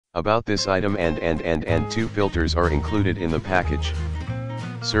About this item and two filters are included in the package.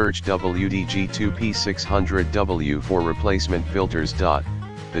 Search G2P600W for replacement filters. The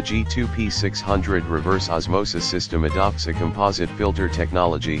G2P600 reverse osmosis system adopts a composite filter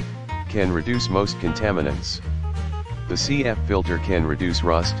technology, can reduce most contaminants. The CF filter can reduce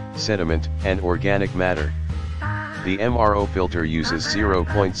rust, sediment, and organic matter. The MRO filter uses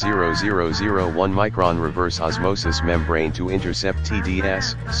 0.0001 micron reverse osmosis membrane to intercept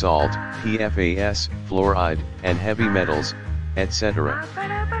TDS, salt, PFAS, fluoride, and heavy metals, etc.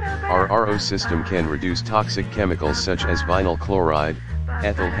 Our RO system can reduce toxic chemicals such as vinyl chloride,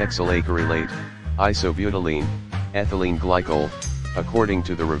 ethyl hexylacrylate, isobutylene, ethylene glycol, according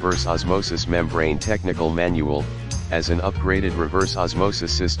to the reverse osmosis membrane technical manual. As an upgraded reverse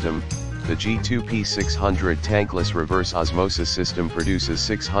osmosis system, the G2P600 tankless reverse osmosis system produces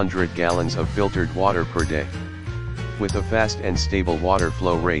 600 gallons of filtered water per day. With a fast and stable water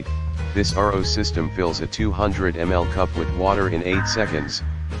flow rate, this RO system fills a 200 ml cup with water in 8 seconds,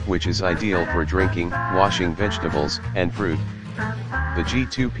 which is ideal for drinking, washing vegetables, and fruit. The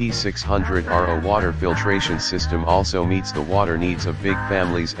G2P600 RO water filtration system also meets the water needs of big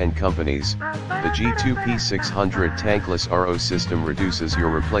families and companies. The G2P600 tankless RO system reduces your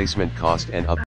replacement cost and